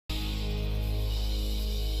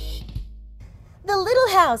The Little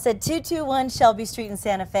House at 221 Shelby Street in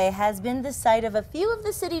Santa Fe has been the site of a few of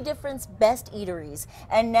the City Different's best eateries,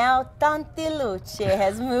 and now Tanti Luce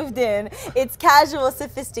has moved in. Its casual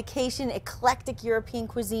sophistication, eclectic European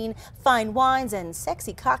cuisine, fine wines, and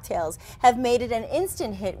sexy cocktails have made it an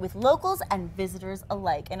instant hit with locals and visitors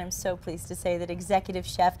alike. And I'm so pleased to say that Executive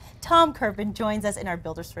Chef Tom Kerpon joins us in our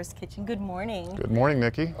Builder's First Kitchen. Good morning. Good morning,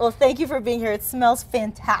 Nikki. Well, thank you for being here. It smells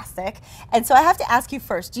fantastic. And so I have to ask you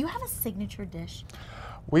first, do you have a signature dish?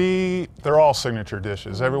 They're all signature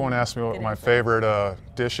dishes. Everyone asks me what my favorite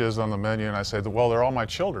dish is on the menu, and I say, well, they're all my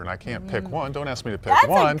children. I can't pick one. Don't ask me to pick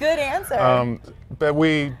one. That's a good answer. But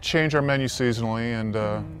we change our menu seasonally,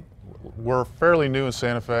 and we're fairly new in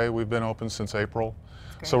Santa Fe. We've been open since April.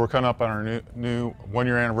 So we're coming up on our new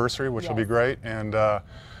one-year anniversary, which will be great,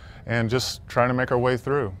 and just trying to make our way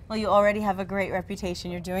through. Well, you already have a great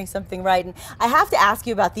reputation. You're doing something right. And I have to ask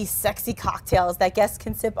you about these sexy cocktails that guests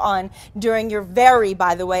can sip on during your very,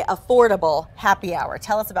 by the way, affordable happy hour.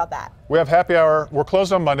 Tell us about that. We have happy hour. We're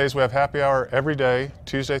closed on Mondays. We have happy hour every day,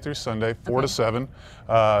 Tuesday through Sunday, 4 to 7,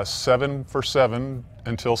 7 for 7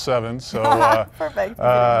 until 7. So perfect.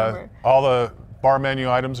 all the bar menu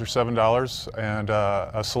items are $7, and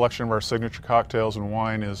a selection of our signature cocktails and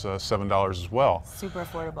wine is $7 as well. Super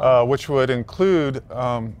affordable. Which would include,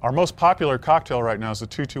 our most popular cocktail right now is the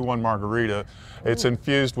 221 Margarita. It's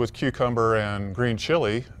infused with cucumber and green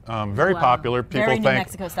chili. Very popular. People Very think, New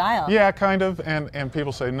Mexico style. Yeah, kind of. And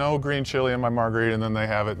people say, no green chili in my margarita, and then they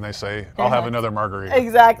have it and they say, I'll have another margarita.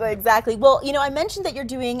 Exactly, exactly. Well, you know, I mentioned that you're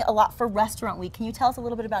doing a lot for Restaurant Week. Can you tell us a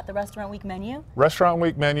little bit about the Restaurant Week menu? Restaurant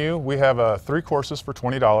Week menu, we have 3 courses for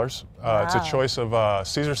 $20. It's a choice of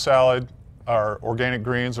Caesar salad, our organic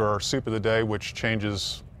greens, or our soup of the day, which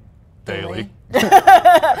changes daily.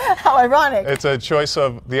 How ironic. It's a choice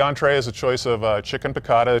of, the entree is a choice of chicken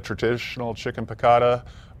piccata, traditional chicken piccata,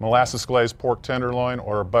 molasses glazed pork tenderloin,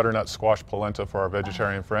 or butternut squash polenta for our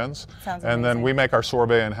vegetarian friends. Sounds and amazing. then we make our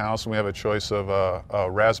sorbet in-house, and we have a choice of a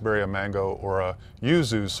raspberry, a mango, or a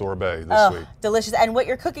yuzu sorbet this week. Delicious. And what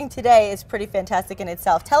you're cooking today is pretty fantastic in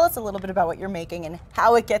itself. Tell us a little bit about what you're making and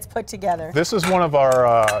how it gets put together. This is one of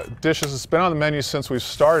our dishes that's been on the menu since we've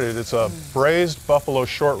started. It's a braised buffalo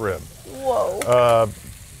short rib. Whoa.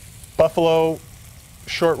 Buffalo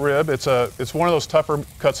short rib. It's one of those tougher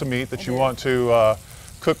cuts of meat that you want to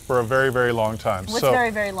cook for a very, very long time. What's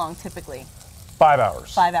very, very long typically? 5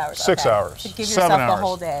 hours. 5 hours. 6 hours. To give 7 yourself hours. the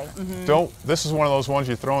whole day. This is one of those ones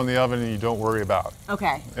you throw in the oven and you don't worry about.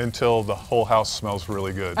 Okay. Until the whole house smells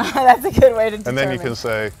really good. That's a good way to determine. And then you can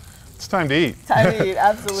say, it's time to eat. Time to eat,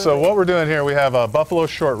 absolutely. So what we're doing here, we have a buffalo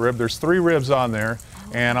short rib. There's 3 ribs on there.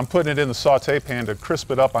 And I'm putting it in the saute pan to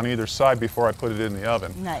crisp it up on either side before I put it in the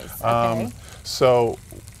oven. Nice, okay. So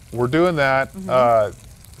we're doing that.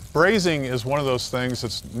 Braising is one of those things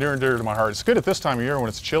that's near and dear to my heart. It's good at this time of year when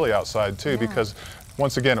it's chilly outside too, because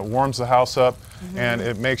once again, it warms the house up and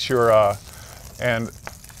it makes your,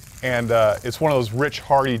 it's one of those rich,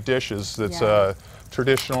 hearty dishes that's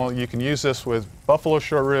traditional. You can use this with buffalo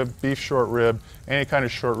short rib, beef short rib, any kind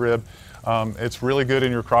of short rib. It's really good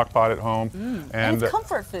in your crock pot at home. And it's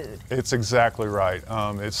comfort food. It's exactly right.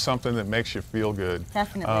 It's something that makes you feel good.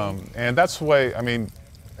 Definitely. And that's the way, I mean,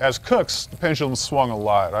 as cooks, the pendulum swung a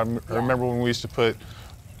lot. I remember when we used to put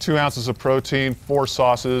 2 ounces of protein, 4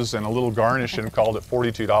 sauces, and a little garnish and called it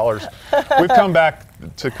 $42. We've come back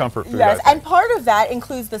to comfort food. Yes, and part of that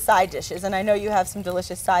includes the side dishes, and I know you have some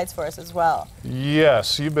delicious sides for us as well.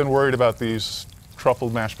 Yes, you've been worried about these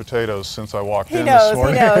truffled mashed potatoes since I walked in this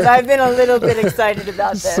morning. He knows. I've been a little bit excited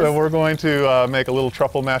about this. So we're going to make a little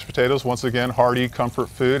truffle mashed potatoes, once again, hearty comfort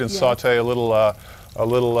food, and saute a little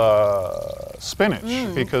spinach,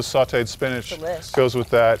 because sauteed spinach goes with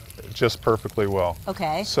that just perfectly well.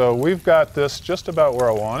 Okay. So we've got this just about where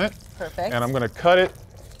I want it. Perfect. And I'm going to cut it.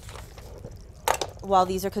 While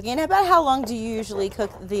these are cooking, and about how long do you usually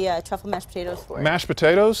cook the truffle mashed potatoes for? Mashed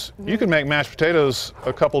potatoes? You can make mashed potatoes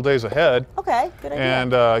a couple days ahead. Okay, good idea.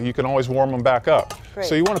 And you can always warm them back up. Great.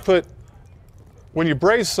 So you want to put, when you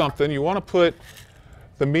braise something, you want to put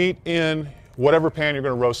the meat in whatever pan you're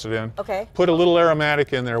going to roast it in. Okay. Put a little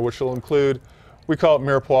aromatic in there, which will include, we call it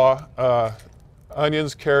mirepoix,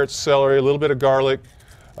 onions, carrots, celery, a little bit of garlic.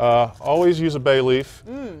 Always use a bay leaf.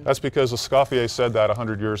 That's because Escoffier said that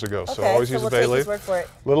 100 years ago. So always use a bay leaf. Word for it.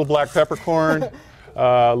 Little black peppercorn,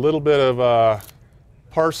 a little bit of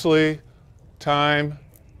parsley, thyme,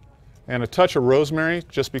 and a touch of rosemary,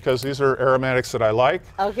 just because these are aromatics that I like.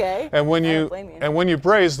 Okay. And when you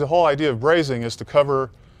braise, the whole idea of braising is to cover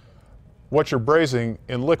what you're braising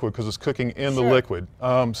in liquid, because it's cooking in the liquid.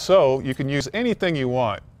 So you can use anything you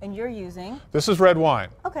want. And you're using? This is red wine.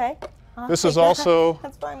 Okay. This is also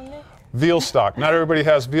That's fine with me. veal stock. Not everybody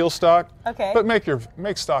has veal stock, Okay. but make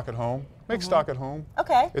stock at home. Make stock at home.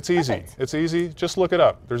 Okay. It's easy. Perfect. It's easy. Just look it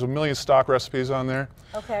up. There's a million stock recipes on there.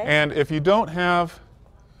 Okay. And if you don't have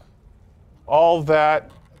all that,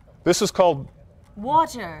 this is called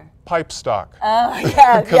Water. pipe stock. Oh,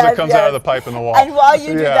 yeah. Because it comes out of the pipe in the wall. And while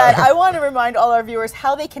you do Yeah. that, I want to remind all our viewers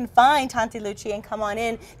how they can find Tanti Luce and come on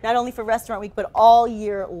in, not only for Restaurant Week, but all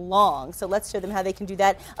year long. So let's show them how they can do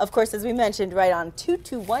that. Of course, as we mentioned, right on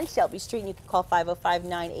 221 Shelby Street, and you can call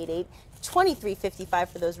 505-988-2355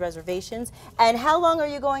 for those reservations. And how long are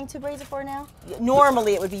you going to braise it for now?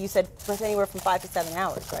 Normally, it would be, you said, anywhere from 5 to 7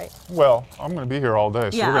 hours, right? Well, I'm going to be here all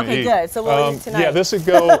day, so Yeah, we're going to okay, eat. good. So we'll eat tonight. Yeah, this would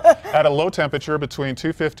go at a low temperature between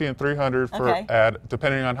 250 and 300 for Okay.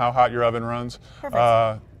 depending on how hot your oven runs,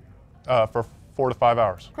 Perfect. for 4 to 5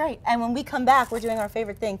 hours. Great. And when we come back, we're doing our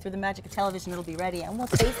favorite thing. Through the magic of television, it'll be ready, and we'll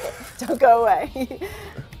taste it. Don't go away.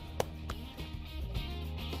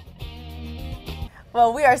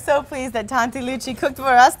 Well, we are so pleased that Tanti Luce cooked for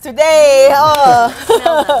us today. Oh.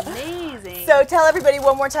 Smells amazing. So tell everybody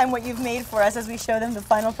one more time what you've made for us as we show them the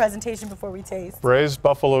final presentation before we taste. Braised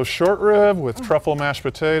buffalo short rib with truffle mashed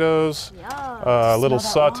potatoes, a little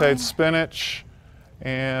Smell that sauteed wine. spinach,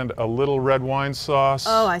 and a little red wine sauce.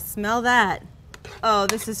 Oh, I smell that. Oh,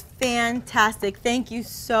 this is fantastic. Thank you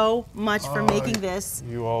so much for making this.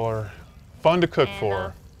 You all are fun to cook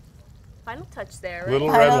for. Final touch there, right?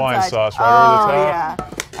 Little Final red wine touch. sauce right over the Oh,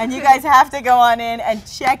 top. yeah. And you guys have to go on in and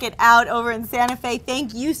check it out over in Santa Fe.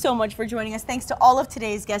 Thank you so much for joining us. Thanks to all of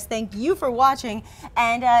today's guests. Thank you for watching.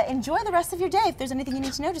 And enjoy the rest of your day. If there's anything you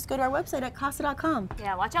need to know, just go to our website at casa.com.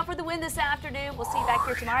 Yeah, watch out for the wind this afternoon. We'll see you back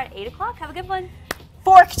here tomorrow at 8 o'clock. Have a good one.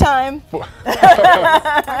 Fork time.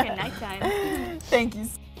 It's like nighttime. Thank you.